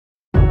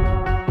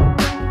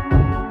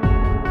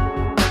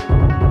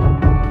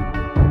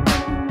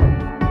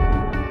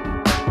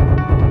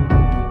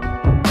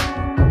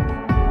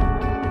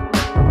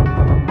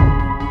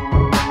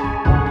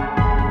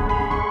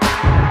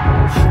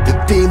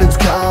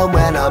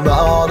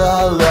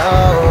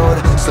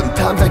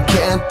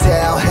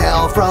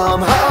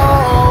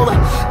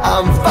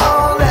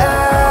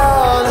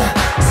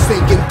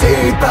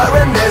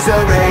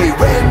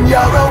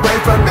you're away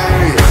from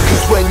me.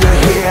 Cause when you're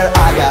here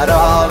I got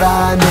all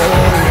I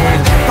need.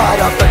 Fight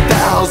off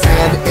 1,000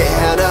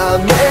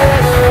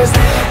 enemies.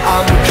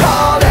 I'm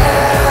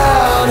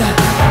calling.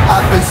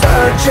 I've been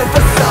searching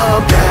for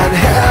something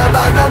here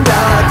but I'm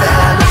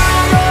nothing.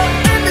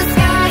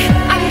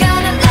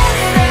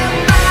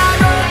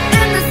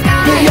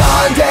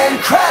 Beyond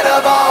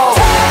incredible.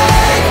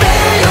 Take me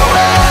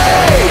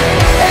away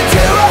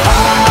into a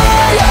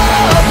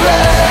higher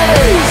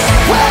place,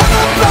 where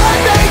the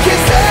blind they can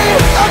see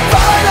I'm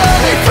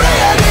finally free.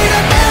 I need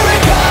a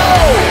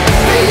miracle.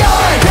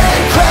 Beyond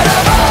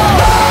incredible.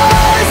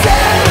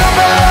 Rising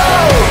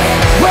above,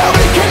 where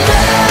we can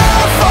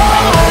live for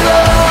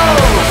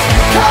those.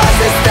 Cause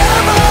it's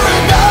never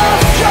enough.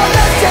 You're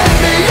lifting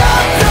me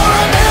up through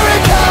a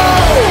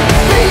miracle.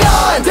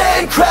 Beyond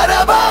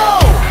incredible.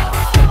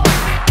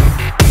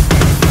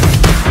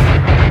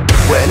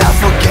 When I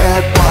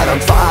forget what I'm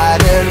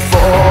fighting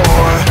for,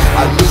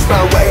 I lose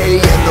my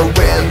way in the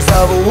winds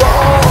of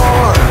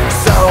war.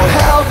 So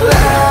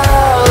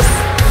helpless,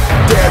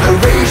 dare to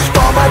reach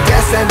for my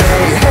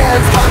destiny.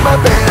 Hands on my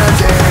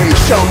bandage,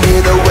 show me